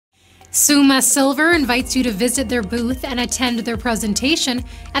Summa Silver invites you to visit their booth and attend their presentation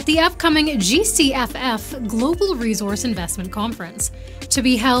at the upcoming GCFF Global Resource Investment Conference, to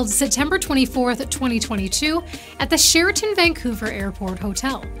be held September 24th, 2022 at the Sheraton Vancouver Airport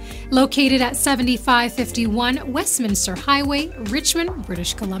Hotel, located at 7551 Westminster Highway, Richmond,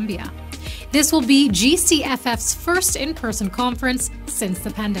 British Columbia. This will be GCFF's first in-person conference since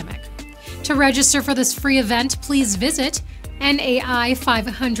the pandemic. To register for this free event, please visit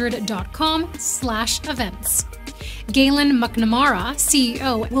nai500.com/events. Galen McNamara,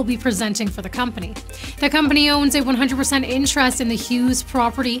 CEO, will be presenting for the company. The company owns a 100% interest in the Hughes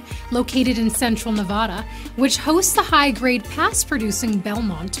property located in central Nevada, which hosts the high-grade past-producing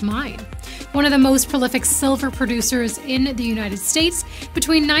Belmont Mine, one of the most prolific silver producers in the United States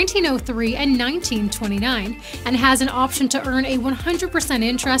between 1903 and 1929, and has an option to earn a 100%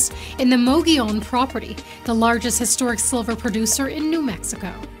 interest in the Mogollon property, the largest historic silver producer in New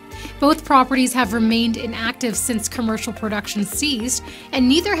Mexico. Both properties have remained inactive since commercial production ceased, and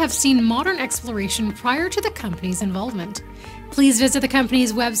neither have seen modern exploration prior to the company's involvement. Please visit the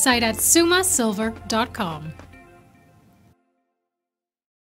company's website at summasilver.com.